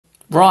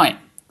Right,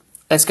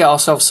 let's get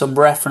ourselves some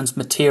reference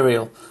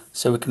material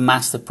so we can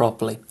master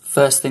properly.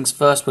 First things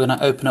first, we're going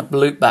to open up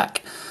Loopback.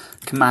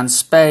 Command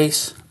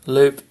space,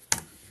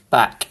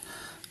 Loopback.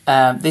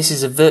 This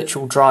is a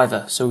virtual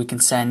driver, so we can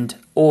send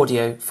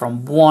audio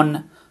from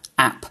one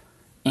app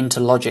into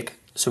Logic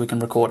so we can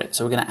record it.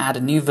 So we're going to add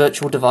a new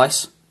virtual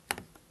device.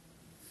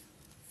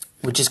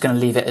 We're just going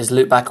to leave it as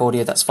Loopback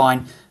audio, that's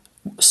fine.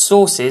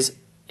 Sources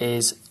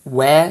is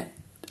where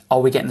are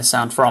we getting the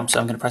sound from?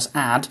 So I'm going to press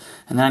add,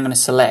 and then I'm going to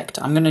select.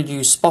 I'm going to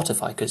use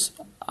Spotify because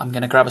I'm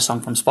going to grab a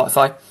song from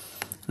Spotify,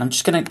 and I'm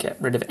just going to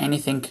get rid of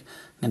anything.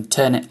 I'm going to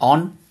turn it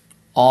on,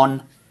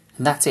 and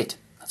that's it.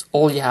 That's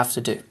all you have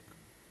to do.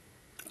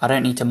 I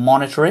don't need to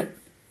monitor it.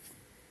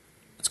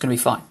 It's going to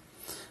be fine.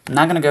 I'm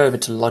now going to go over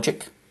to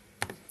Logic,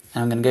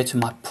 and I'm going to go to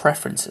my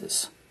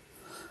preferences.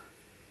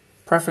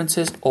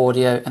 Preferences,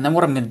 audio, and then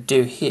what I'm going to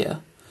do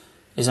here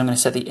is I'm going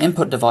to set the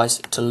input device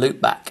to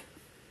Loopback.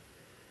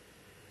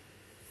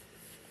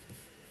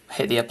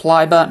 Hit the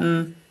apply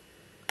button,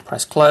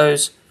 press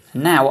close,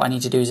 and now what I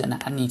need to do is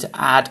I need to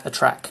add a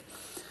track.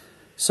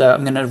 So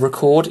I'm going to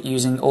record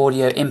using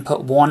audio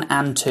input 1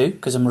 and 2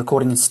 because I'm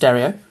recording in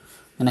stereo. I'm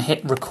going to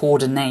hit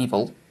record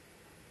enable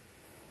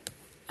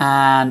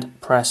and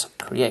press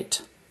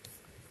create.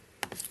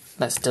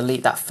 Let's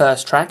delete that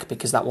first track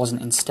because that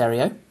wasn't in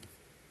stereo.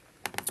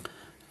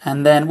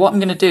 And then what I'm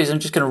going to do is I'm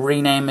just going to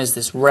rename as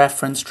this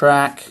reference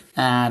track,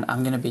 and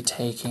I'm going to be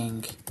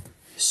taking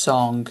a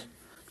song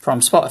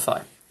from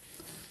Spotify.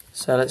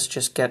 So let's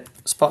just get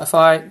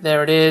Spotify,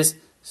 there it is,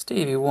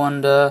 Stevie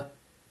Wonder,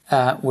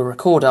 we're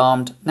record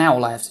armed. Now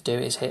all I have to do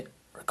is hit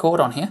record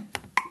on here,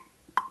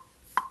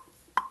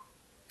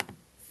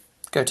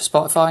 go to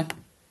Spotify,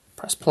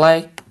 press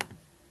play,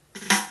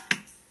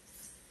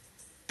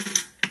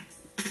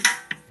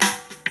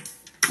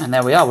 and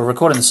there we are, we're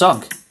recording the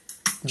song,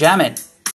 jamming.